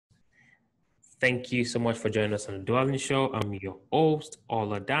Thank you so much for joining us on the Dwelling Show. I'm your host,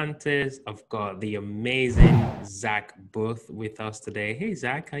 Ola Dantes. I've got the amazing Zack Boothe with us today. Hey,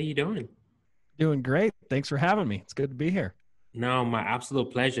 Zack, how you doing? Doing great. Thanks for having me. It's good to be here. No, my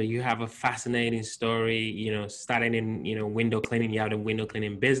absolute pleasure. You have a fascinating story, starting in, window cleaning. You have a window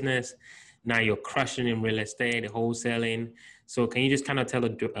cleaning business. Now you're crushing in real estate, wholesaling. So can you just kind of tell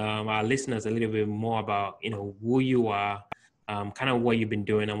our listeners a little bit more about, who you are, kind of what you've been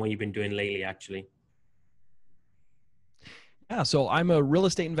doing and what you've been doing lately, actually? Yeah, so I'm a real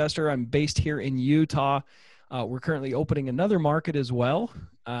estate investor. I'm based here in Utah. We're currently opening another market as well.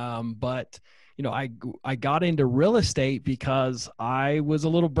 But I got into real estate because I was a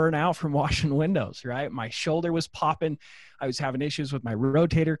little burnt out from washing windows, right? My shoulder was popping. I was having issues with my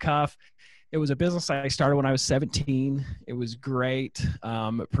rotator cuff. It was a business I started when I was 17. It was great.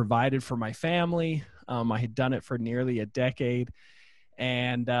 It provided for my family. I had done it for nearly a decade.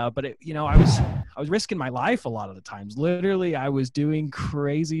 And but I was risking my life a lot of the times. Literally, I was doing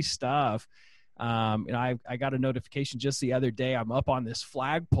crazy stuff. I got a notification just the other day. I'm up on this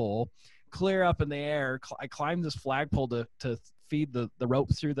flagpole, clear up in the air. I climbed this flagpole to feed the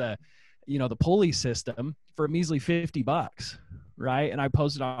rope through the pulley system for a measly $50, right? And I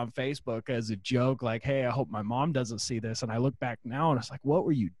posted on Facebook as a joke, like, "Hey, I hope my mom doesn't see this." And I look back now, and it's like, "What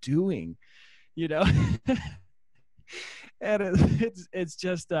were you doing?" You know. And it's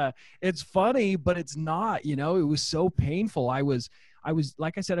just it's funny, but it's not. It was so painful. I was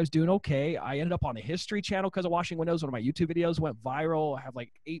like I said, I was doing okay. I ended up on the History Channel because of washing windows. One of my YouTube videos went viral. I have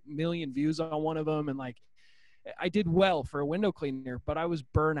like 8 million views on one of them, and like I did well for a window cleaner, but I was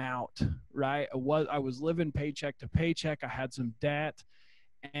burnt out, right? I was living paycheck to paycheck. I had some debt,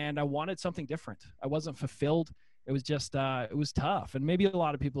 and I wanted something different. I wasn't fulfilled. It was just it was tough. And maybe a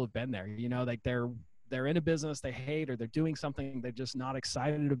lot of people have been there, like they're in a business they hate, or they're doing something they're just not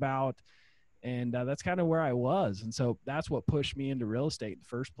excited about. And that's kind of where I was. And so that's what pushed me into real estate in the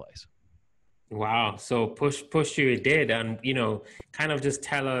first place. Wow. So push you it did. And, kind of just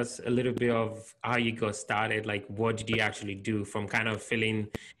tell us a little bit of how you got started. Like, what did you actually do from kind of feeling,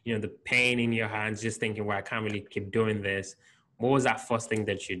 the pain in your hands, just thinking, well, I can't really keep doing this. What was that first thing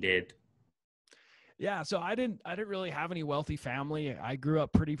that you did? Yeah, so I didn't really have any wealthy family. I grew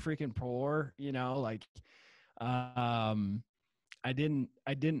up pretty freaking poor, like um I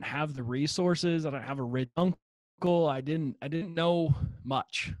didn't have the resources. I don't have a rich uncle. I didn't know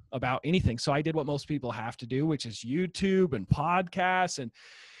much about anything. So I did what most people have to do, which is YouTube and podcasts.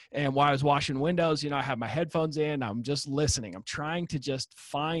 And while I was washing windows, I have my headphones in. I'm just listening. I'm trying to just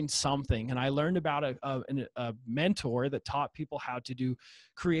find something. And I learned about a mentor that taught people how to do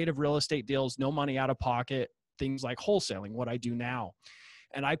creative real estate deals, no money out of pocket, things like wholesaling, what I do now.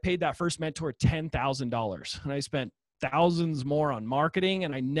 And I paid that first mentor $10,000. And I spent thousands more on marketing,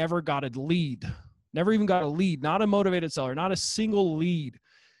 and I never got a lead. Never even got a lead, not a motivated seller, not a single lead.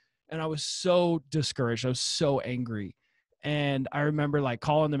 And I was so discouraged. I was so angry. And I remember like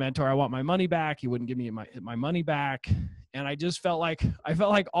calling the mentor, I want my money back. He wouldn't give me my money back. And I just felt like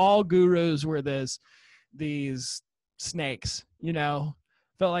all gurus were these snakes, felt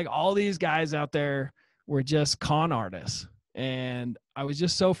like all these guys out there were just con artists. And I was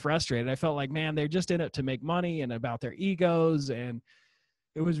just so frustrated. I felt like, man, they're just in it to make money and about their egos. And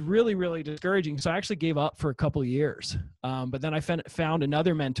it was really, really discouraging. So I actually gave up for a couple of years. But then I found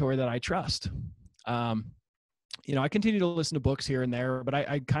another mentor that I trust. I continue to listen to books here and there, but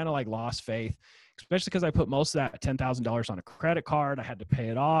I kind of like lost faith, especially because I put most of that $10,000 on a credit card. I had to pay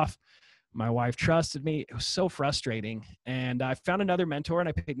it off. My wife trusted me. It was so frustrating. And I found another mentor, and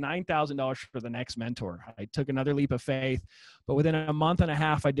I paid $9,000 for the next mentor. I took another leap of faith, but within a month and a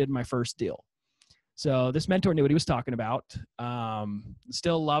half, I did my first deal. So this mentor knew what he was talking about.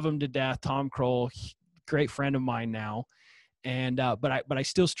 Still love him to death. Tom Kroll, great friend of mine now. And but I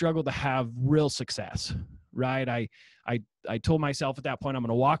still struggle to have real success, right? I told myself at that point, I'm going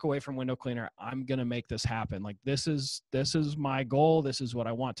to walk away from window cleaner. I'm going to make this happen. Like this is my goal. This is what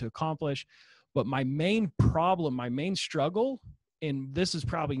I want to accomplish. But my main problem, my main struggle, and this is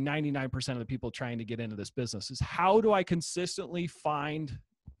probably 99% of the people trying to get into this business, is how do I consistently find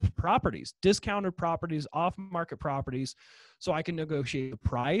properties, discounted properties, off-market properties, so I can negotiate the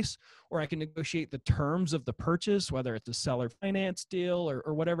price, or I can negotiate the terms of the purchase, whether it's a seller finance deal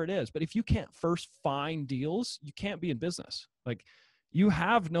or whatever it is. But if you can't first find deals, you can't be in business. Like you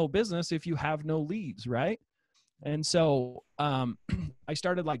have no business if you have no leads, right? And so I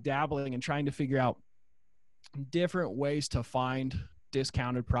started like dabbling and trying to figure out different ways to find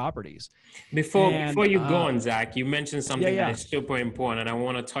discounted properties. Before And you go on, Zach, you mentioned something that yeah. is super important, and I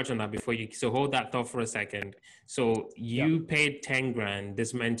want to touch on that before you. So hold that thought for a second. So Yeah. you paid 10 grand.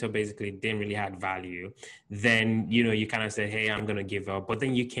 This mentor basically didn't really had value. Then you kind of said, "Hey, I'm gonna give up," but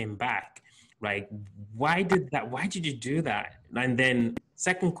then you came back, right? Why did that? Why did you do that? And then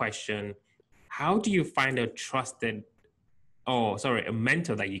second question, how do you find a trusted, oh, sorry, a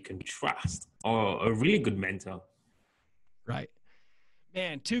mentor that you can trust, or a really good mentor? Right.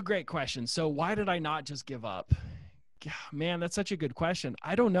 Man, two great questions. So why did I not just give up? Man, that's such a good question.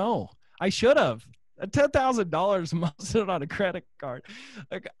 I don't know. I should have. $10,000 musted on a credit card.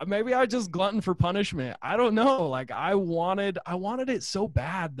 Like maybe I was just glutton for punishment. I don't know. Like I wanted it so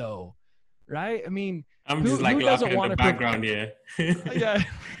bad though. Right? I mean, I'm just like who doesn't laughing in the want to background here. yeah,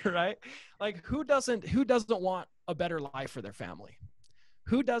 right? Like who doesn't want a better life for their family?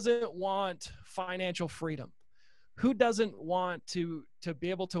 Who doesn't want financial freedom? Who doesn't want to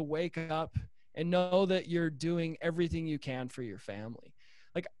be able to wake up and know that you're doing everything you can for your family?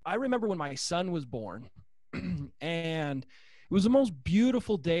 Like I remember when my son was born and it was the most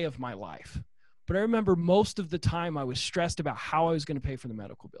beautiful day of my life. But I remember most of the time I was stressed about how I was going to pay for the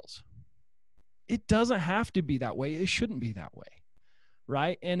medical bills. It doesn't have to be that way. It shouldn't be that way.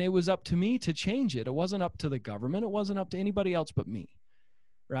 Right? And it was up to me to change it. It wasn't up to the government. It wasn't up to anybody else but me.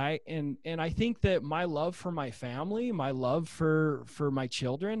 Right. And I think that my love for my family, my love for my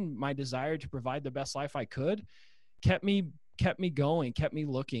children, my desire to provide the best life I could kept me going, kept me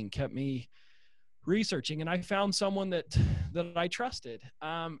looking, kept me researching. And I found someone that I trusted.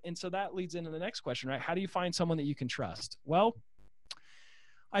 And so that leads into the next question, right? How do you find someone that you can trust? Well,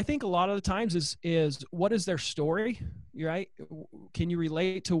 I think a lot of the times is what is their story, right? Can you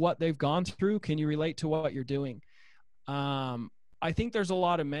relate to what they've gone through? Can you relate to what you're doing? I think there's a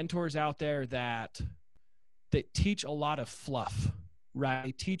lot of mentors out there that teach a lot of fluff, right?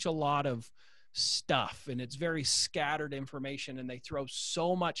 They teach a lot of stuff and it's very scattered information, and they throw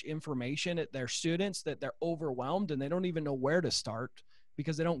so much information at their students that they're overwhelmed and they don't even know where to start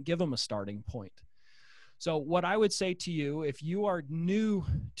because they don't give them a starting point. So what I would say to you, if you are new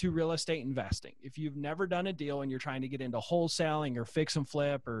to real estate investing, if you've never done a deal and you're trying to get into wholesaling or fix and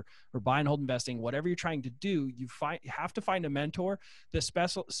flip or buy and hold investing, whatever you're trying to do, you have to find a mentor that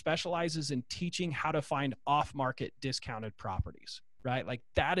specializes in teaching how to find off-market discounted properties, right? Like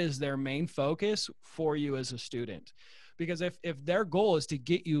that is their main focus for you as a student. Because if their goal is to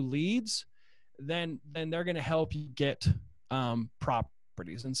get you leads, then they're going to help you get properties.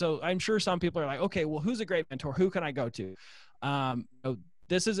 And so I'm sure some people are like, okay, well, who's a great mentor? Who can I go to?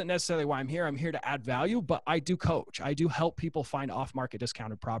 This isn't necessarily why I'm here. I'm here to add value, but I do coach. I do help people find off-market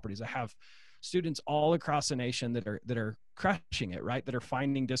discounted properties. I have students all across the nation that are crushing it, right? That are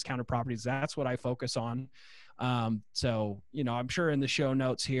finding discounted properties. That's what I focus on. So, I'm sure in the show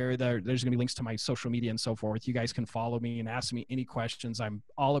notes here, there's going to be links to my social media and so forth. You guys can follow me and ask me any questions. I'm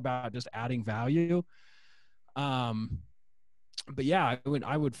all about just adding value. But yeah,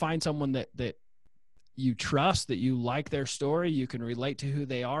 I would find someone that you trust, that you like their story, you can relate to who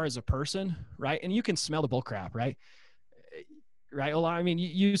they are as a person, right? And you can smell the bull crap, right? Right. Well, I mean,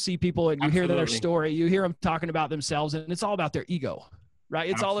 you see people and you hear their story, you hear them talking about themselves, and it's all about their ego, right?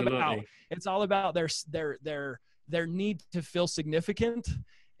 It's all about their need to feel significant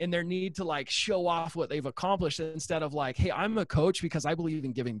and their need to like show off what they've accomplished instead of like, hey, I'm a coach because I believe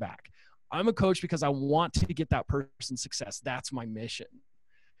in giving back. I'm a coach because I want to get that person success. That's my mission.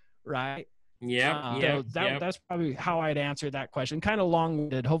 Right. Yeah. That's probably how I'd answer that question. Kind of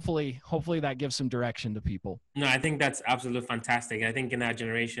long-winded. Hopefully that gives some direction to people. No, I think that's absolutely fantastic. I think in that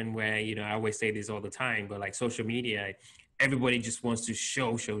generation where, I always say this all the time, but like social media, everybody just wants to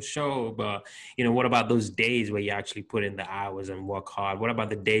show. But, what about those days where you actually put in the hours and work hard? What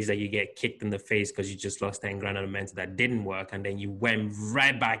about the days that you get kicked in the face because you just lost 10 grand on a mentor that didn't work and then you went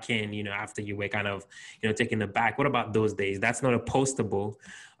right back in, after you were kind of, taken aback? What about those days? That's not a postable,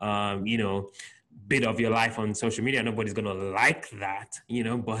 bit of your life on social media. Nobody's going to like that,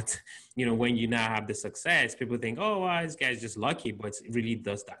 but, when you now have the success, people think, oh, wow, this guy's just lucky, but it really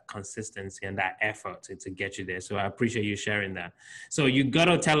does that consistency and that effort to get you there. So I appreciate you sharing that. So you got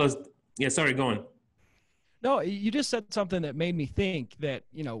to tell us, yeah, sorry, go on. No, you just said something that made me think that,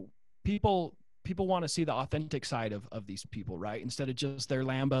 people want to see the authentic side of these people, right? Instead of just their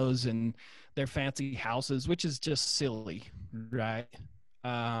Lambos and their fancy houses, which is just silly, right?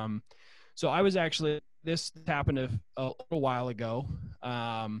 So I was actually, this happened a little while ago.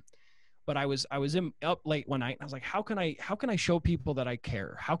 But I was up late one night and I was like, how can I show people that I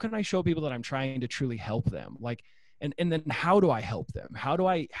care? How can I show people that I'm trying to truly help them? Like, And then how do I help them? How do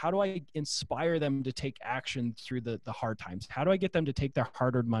I inspire them to take action through the hard times? How do I get them to take their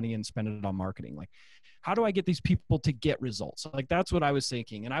hard-earned money and spend it on marketing? Like, how do I get these people to get results? Like, that's what I was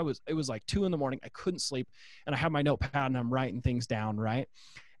thinking. And it was like 2 a.m. I couldn't sleep, and I have my notepad and I'm writing things down. Right.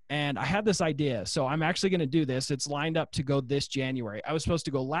 And I had this idea. So I'm actually going to do this. It's lined up to go this January. I was supposed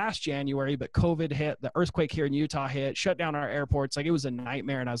to go last January, but COVID hit, the earthquake here in Utah hit, shut down our airports. Like, it was a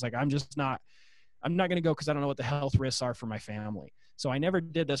nightmare. And I was like, I'm not going to go because I don't know what the health risks are for my family. So I never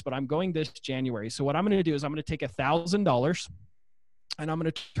did this, but I'm going this January. So what I'm going to do is I'm going to take $1,000 and I'm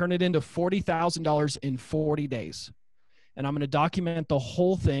going to turn it into $40,000 in 40 days. And I'm going to document the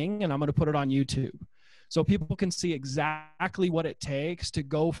whole thing, and I'm going to put it on YouTube, so people can see exactly what it takes to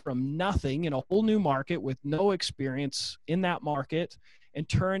go from nothing in a whole new market with no experience in that market and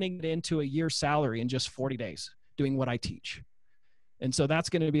turning it into a year's salary in just 40 days doing what I teach. And so that's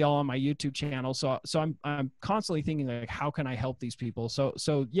going to be all on my YouTube channel. So I'm constantly thinking, like, how can I help these people?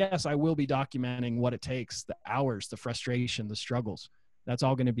 So yes, I will be documenting what it takes, the hours, the frustration, the struggles. That's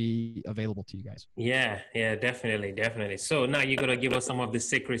all going to be available to you guys. Yeah, definitely. So now you got to give us some of the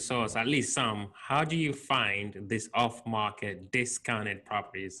secret sauce, at least some. How do you find this off-market discounted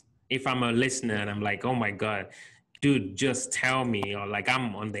properties? If I'm a listener and I'm like, oh my God, dude, just tell me, or like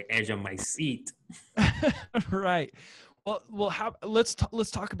I'm on the edge of my seat. Right. Well, let's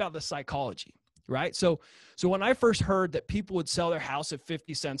talk about the psychology, right? So when I first heard that people would sell their house at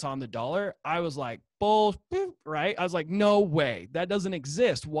 50 cents on the dollar, I was like, bull, right? I was like, no way, that doesn't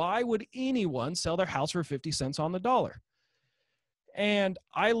exist. Why would anyone sell their house for 50 cents on the dollar? And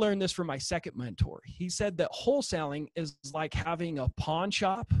I learned this from my second mentor. He said that wholesaling is like having a pawn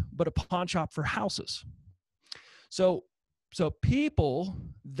shop, but a pawn shop for houses. So people,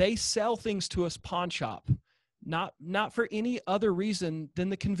 they sell things to us pawn shop, not for any other reason than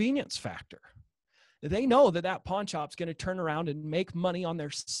the convenience factor. They know that pawn shop's going to turn around and make money on their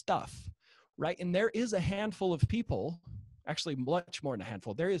stuff, right? And there is a handful of people, actually much more than a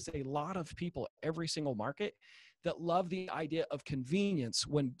handful. There is a lot of people every single market that love the idea of convenience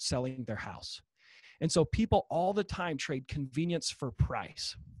when selling their house. And so people all the time trade convenience for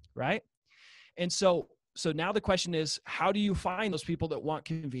price, right? And so now the question is, how do you find those people that want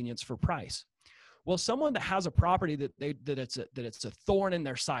convenience for price? Well, someone that has a property that it's a thorn in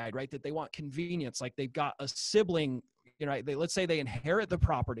their side, right? That they want convenience, like they've got a sibling, let's say they inherit the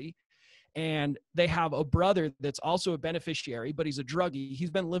property and they have a brother that's also a beneficiary, but he's a druggie. He's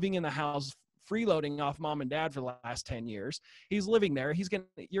been living in the house freeloading off mom and dad for the last 10 years. He's living there. He's going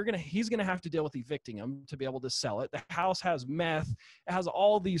to have to deal with evicting him to be able to sell it. The house has meth. It has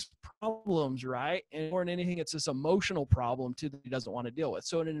all these problems, right? And more than anything, it's this emotional problem too that he doesn't want to deal with.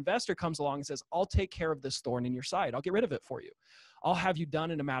 So an investor comes along and says, I'll take care of this thorn in your side. I'll get rid of it for you. I'll have you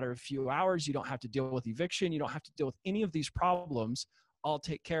done in a matter of a few hours. You don't have to deal with eviction. You don't have to deal with any of these problems. I'll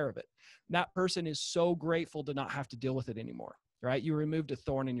take care of it. And that person is so grateful to not have to deal with it anymore, right? You removed a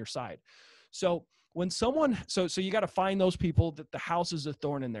thorn in your side. So when someone, so you got to find those people that the house is a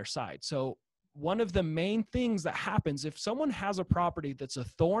thorn in their side. So one of the main things that happens if someone has a property that's a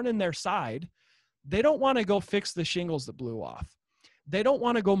thorn in their side, they don't want to go fix the shingles that blew off. They don't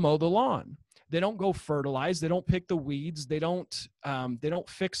want to go mow the lawn. They don't go fertilize. They don't pick the weeds. They don't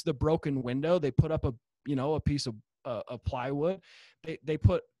fix the broken window. They put up a piece of plywood. They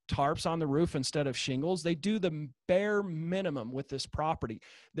put tarps on the roof instead of shingles. They do the bare minimum with this property.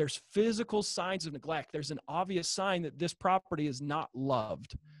 There's physical signs of neglect. There's an obvious sign that this property is not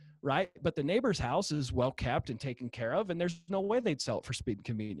loved, right? But the neighbor's house is well kept and taken care of, and there's no way they'd sell it for speed and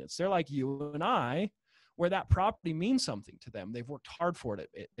convenience. They're like you and I, where that property means something to them. They've worked hard for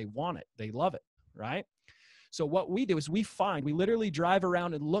it. They want it. They love it, right? So what we do is we literally drive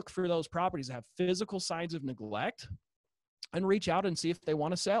around and look for those properties that have physical signs of neglect and reach out and see if they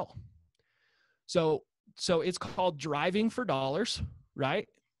want to sell. So it's called driving for dollars, right?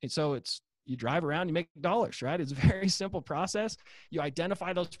 And so you drive around, you make dollars, right? It's a very simple process. You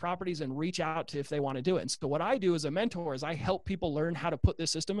identify those properties and reach out to if they want to do it. And so what I do as a mentor is I help people learn how to put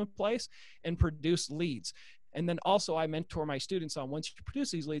this system in place and produce leads. And then also I mentor my students on, once you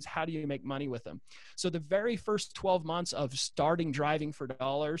produce these leads, how do you make money with them? So the very first 12 months of starting driving for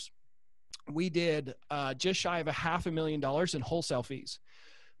dollars, we did just shy of $500,000 in wholesale fees,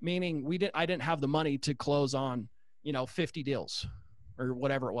 meaning I didn't have the money to close on, 50 deals or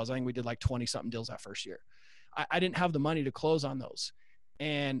whatever it was. I think we did like 20 something deals that first year. I didn't have the money to close on those.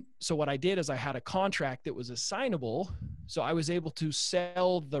 And so what I did is I had a contract that was assignable. So I was able to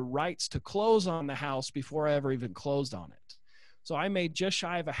sell the rights to close on the house before I ever even closed on it. So I made just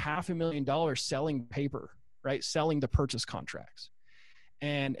shy of $500,000 selling paper, right? Selling the purchase contracts.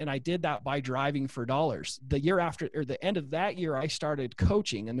 And I did that by driving for dollars. The year after, or the end of that year, I started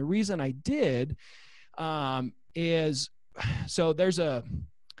coaching. And the reason I did is, so there's a,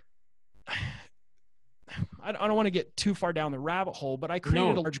 I don't want to get too far down the rabbit hole, but I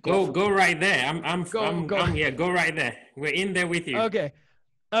created a large goal. Go right there. Go. Go right there. We're in there with you. Okay.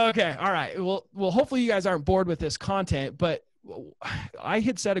 All right. Well, hopefully you guys aren't bored with this content, but I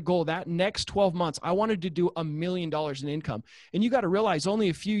had set a goal that next 12 months, I wanted to do $1 million in income. And you got to realize only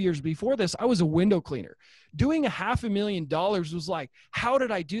a few years before this, I was a window cleaner. Doing $500,000 was like, how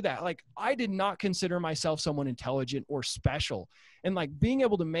did I do that? Like, I did not consider myself someone intelligent or special. And like being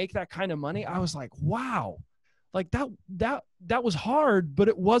able to make that kind of money, I was like, wow, like that was hard, but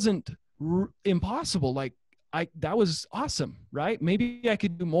it wasn't impossible. Like that was awesome, right? Maybe I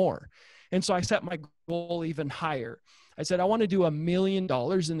could do more. And so I set my goal even higher. I said, I want to do $1 million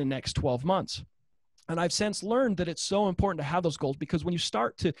in the next 12 months. And I've since learned that it's so important to have those goals, because when you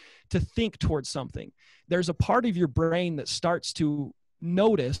start to think towards something, there's a part of your brain that starts to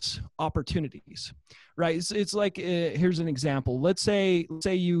notice opportunities, right? It's like, here's an example. Let's say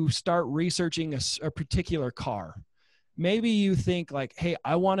you start researching a particular car. Maybe you think like, hey,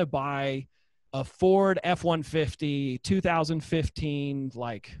 I want to buy a Ford F-150, 2015,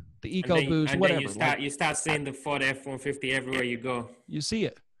 like the EcoBoost, whatever. You start seeing the Ford F-150 everywhere you go. You see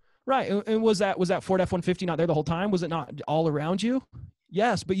it. Right. And was that Ford F-150 not there the whole time? Was it not all around you?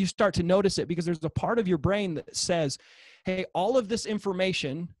 Yes, but you start to notice it because there's a part of your brain that says, hey, all of this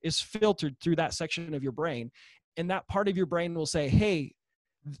information is filtered through that section of your brain. And that part of your brain will say, hey,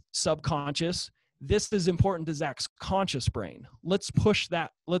 subconscious, this is important to Zach's conscious brain. Let's push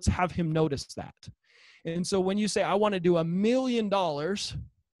that. Let's have him notice that. And so when you say, I want to do $1 million,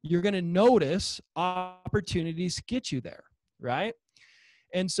 you're going to notice opportunities get you there, right?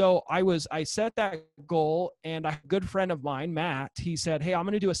 And so I set that goal, and a good friend of mine, Matt, he said, hey, I'm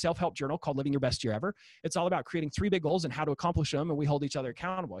going to do a self-help journal called Living Your Best Year Ever. It's all about creating 3 big goals and how to accomplish them, and we hold each other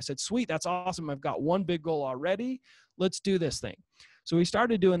accountable. I said, sweet, that's awesome. I've got 1 big goal already. Let's do this thing. So we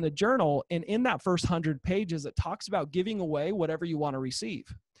started doing the journal, and in that first 100 pages, it talks about giving away whatever you want to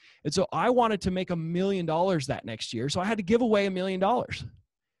receive. And so I wanted to make $1 million that next year, so I had to give away $1 million.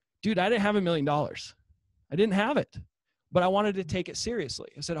 Dude, I didn't have $1 million. I didn't have it. But I wanted to take it seriously.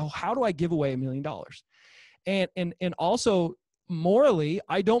 I said, oh, how do I give away $1 million? And also morally,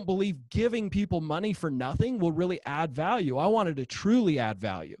 I don't believe giving people money for nothing will really add value. I wanted to truly add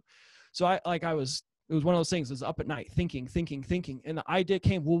value. So it was one of those things. I was up at night thinking. And the idea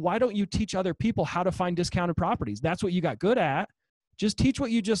came, well, why don't you teach other people how to find discounted properties? That's what you got good at. Just teach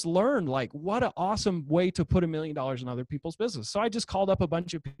what you just learned. Like, what an awesome way to put $1 million in other people's business. So I just called up a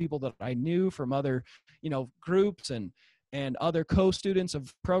bunch of people that I knew from other, groups and other co-students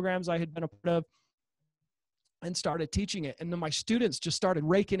of programs I had been a part of, and started teaching it. And then my students just started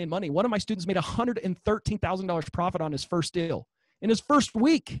raking in money. One of my students made $113,000 profit on his first deal in his first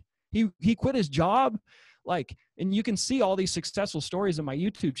week. He quit his job. And you can see all these successful stories in my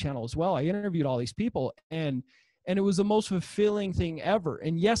YouTube channel as well. I interviewed all these people, and it was the most fulfilling thing ever.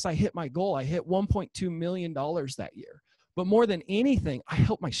 And yes, I hit my goal. I hit $1.2 million that year. But more than anything, I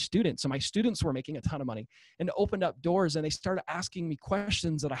helped my students, and my students were making a ton of money, and it opened up doors, and they started asking me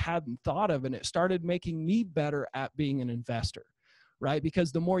questions that I hadn't thought of. And it started making me better at being an investor, right?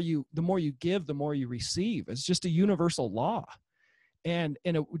 Because the more you give, the more you receive. It's just a universal law. And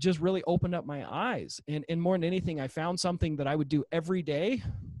it just really opened up my eyes. And more than anything, I found something that I would do every day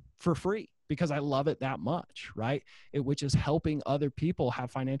for free because I love it that much, right? Which is helping other people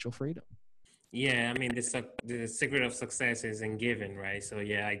have financial freedom. Yeah, I mean, the secret of success is in giving, right? So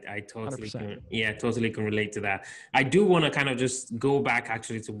yeah, I totally totally can relate to that. I do want to kind of just go back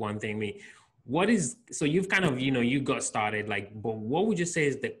actually to one thing. So you've kind of, you got started, but what would you say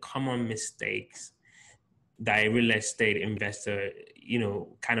is the common mistakes that a real estate investor,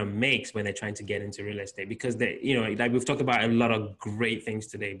 kind of makes when they're trying to get into real estate? Because we've talked about a lot of great things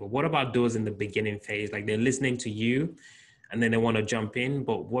today, but what about those in the beginning phase? Like, they're listening to you, and then they want to jump in.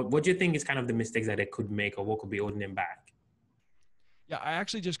 But what do you think is kind of the mistakes that they could make, or what could be holding them back? Yeah, I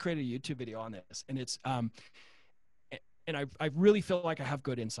actually just created a YouTube video on this, and it's and I really feel like I have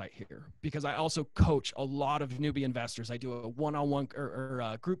good insight here because I also coach a lot of newbie investors. I do a one-on-one or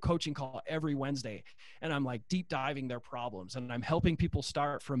a group coaching call every Wednesday, and I'm like deep diving their problems, and I'm helping people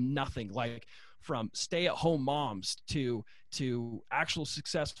start from nothing, like from stay-at-home moms to actual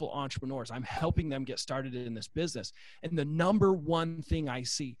successful entrepreneurs. I'm helping them get started in this business. And the number one thing I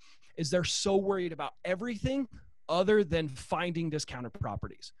see is they're so worried about everything other than finding discounted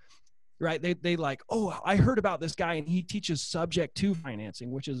properties. right? They like, oh, I heard about this guy and he teaches subject to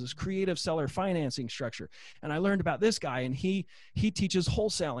financing, which is this creative seller financing structure. And I learned about this guy and he teaches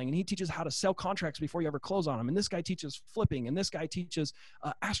wholesaling and he teaches how to sell contracts before you ever close on them. And this guy teaches flipping and this guy teaches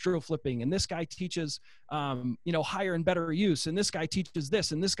astro flipping and this guy teaches, higher and better use. And this guy teaches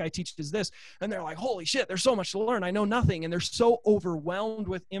this and this guy teaches this. And they're like, holy shit, there's so much to learn. I know nothing. And they're so overwhelmed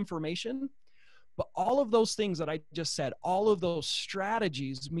with information. But all of those things that I just said, all of those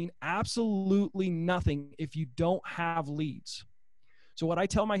strategies mean absolutely nothing if you don't have leads. So what I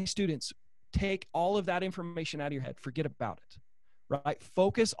tell my students, take all of that information out of your head, forget about it, right?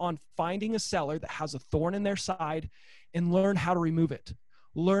 Focus on finding a seller that has a thorn in their side and learn how to remove it,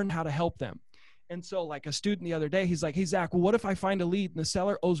 learn how to help them. And so like a student the other day, he's like, hey, Zach, well, what if I find a lead and the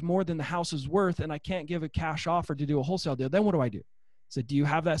seller owes more than the house is worth and I can't give a cash offer to do a wholesale deal? Then what do I do? I said, do you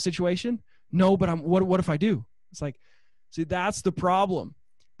have that situation? No, but what if I do? It's like, see, that's the problem.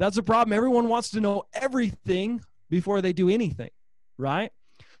 That's the problem. Everyone wants to know everything before they do anything, right?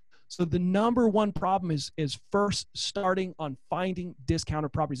 So the number one problem is first starting on finding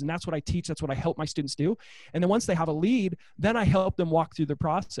discounted properties. And that's what I teach. That's what I help my students do. And then once they have a lead, then I help them walk through the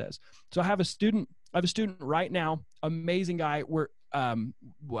process. So I have a student right now, amazing guy. I'm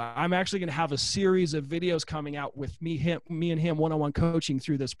actually going to have a series of videos coming out with me and him one-on-one coaching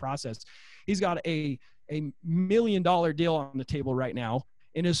through this process. He's got a $1 million deal on the table right now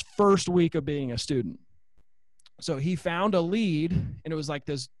in his first week of being a student. So he found a lead and it was like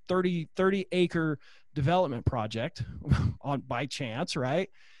this 30 acre development project by chance.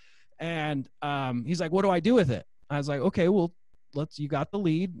 Right. And he's like, what do I do with it? I was like, okay, well, you got the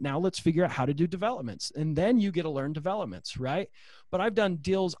lead. Now let's figure out how to do developments. And then you get to learn developments, right? But I've done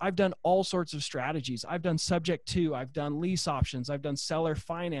deals. I've done all sorts of strategies. I've done subject to, I've done lease options. I've done seller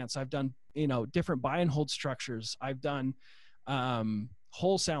finance. I've done, different buy and hold structures. I've done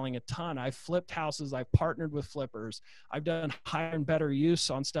wholesaling a ton. I've flipped houses. I've partnered with flippers. I've done higher and better use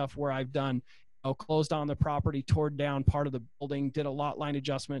on stuff where I've done closed on the property, tore down part of the building, did a lot line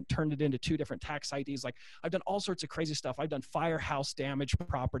adjustment, turned it into 2 different tax IDs. Like I've done all sorts of crazy stuff. I've done firehouse damage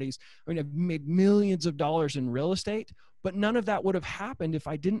properties. I mean, I've made millions of dollars in real estate, but none of that would have happened if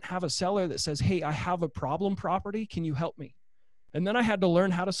I didn't have a seller that says, hey, I have a problem property. Can you help me? And then I had to learn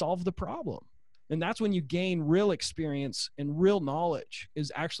how to solve the problem. And that's when you gain real experience and real knowledge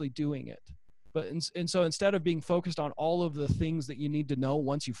is actually doing it. But and so instead of being focused on all of the things that you need to know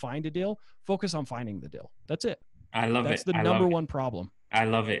once you find a deal, focus on finding the deal. That's it. I love it. That's the number one problem. I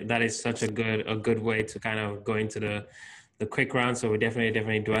love it. That is such a good way to kind of go into the quick round. So we're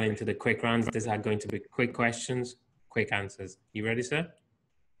definitely dwelling into the quick rounds. These are going to be quick questions, quick answers. You ready, sir?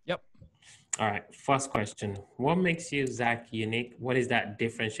 Yep. All right. First question. What makes you, Zach, unique? What is that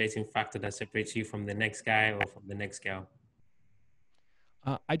differentiating factor that separates you from the next guy or from the next girl?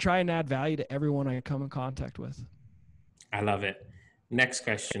 I try and add value to everyone I come in contact with. I love it. Next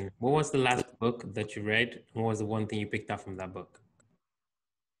question. What was the last book that you read? What was the one thing you picked up from that book?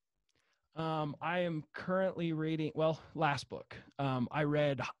 I am currently reading, last book. I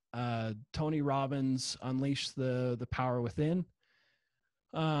read Tony Robbins' Unleash the Power Within.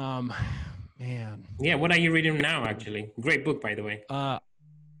 Man. Yeah, what are you reading now, actually? Great book, by the way.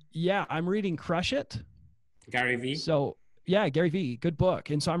 Yeah, I'm reading Crush It. Gary Vee. So yeah, Gary Vee, good book.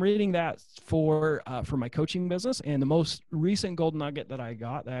 And so I'm reading that for my coaching business. And the most recent gold nugget that I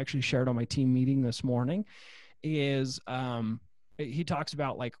got that I actually shared on my team meeting this morning is he talks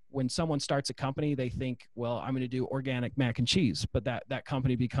about like when someone starts a company, they think, well, I'm going to do organic mac and cheese, but that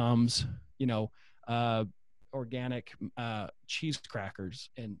company becomes, organic cheese crackers,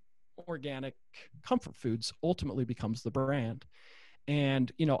 and organic comfort foods ultimately becomes the brand.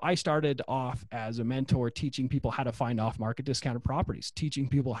 And, I started off as a mentor teaching people how to find off-market discounted properties, teaching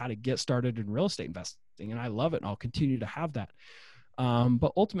people how to get started in real estate investing. And I love it. And I'll continue to have that.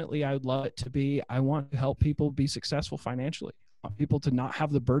 But ultimately, I would love it to be, I want to help people be successful financially. I want people to not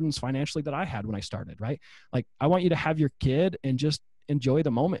have the burdens financially that I had when I started, right? Like, I want you to have your kid and just enjoy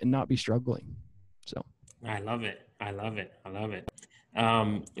the moment and not be struggling. So I love it.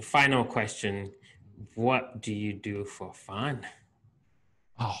 Final question. What do you do for fun?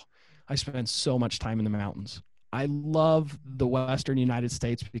 Oh, I spend so much time in the mountains. I love the Western United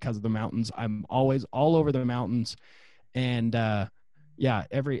States because of the mountains. I'm always all over the mountains. And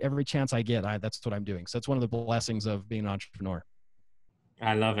every chance I get, that's what I'm doing. So it's one of the blessings of being an entrepreneur.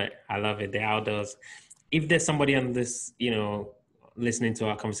 I love it. The outdoors. If there's somebody on this, listening to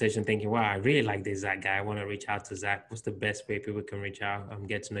our conversation thinking, wow, I really like this Zach guy, I want to reach out to Zach. What's the best way people can reach out and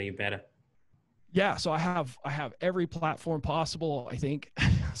get to know you better? Yeah. So I have every platform possible, I think.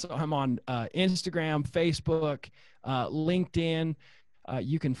 So I'm on Instagram, Facebook, LinkedIn.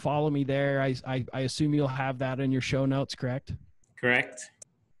 You can follow me there. I assume you'll have that in your show notes, correct? Correct.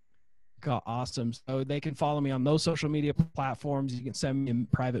 Awesome. So they can follow me on those social media platforms. You can send me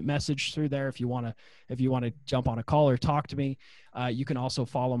a private message through there if you want to jump on a call or talk to me. You can also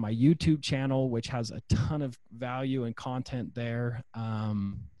follow my YouTube channel, which has a ton of value and content there.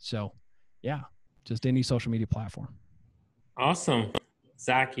 So yeah, just any social media platform. Awesome.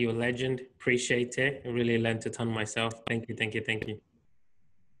 Zack, you're a legend. Appreciate it. I really learned a ton myself. Thank you.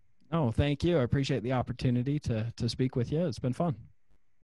 Oh, thank you. I appreciate the opportunity to speak with you. It's been fun.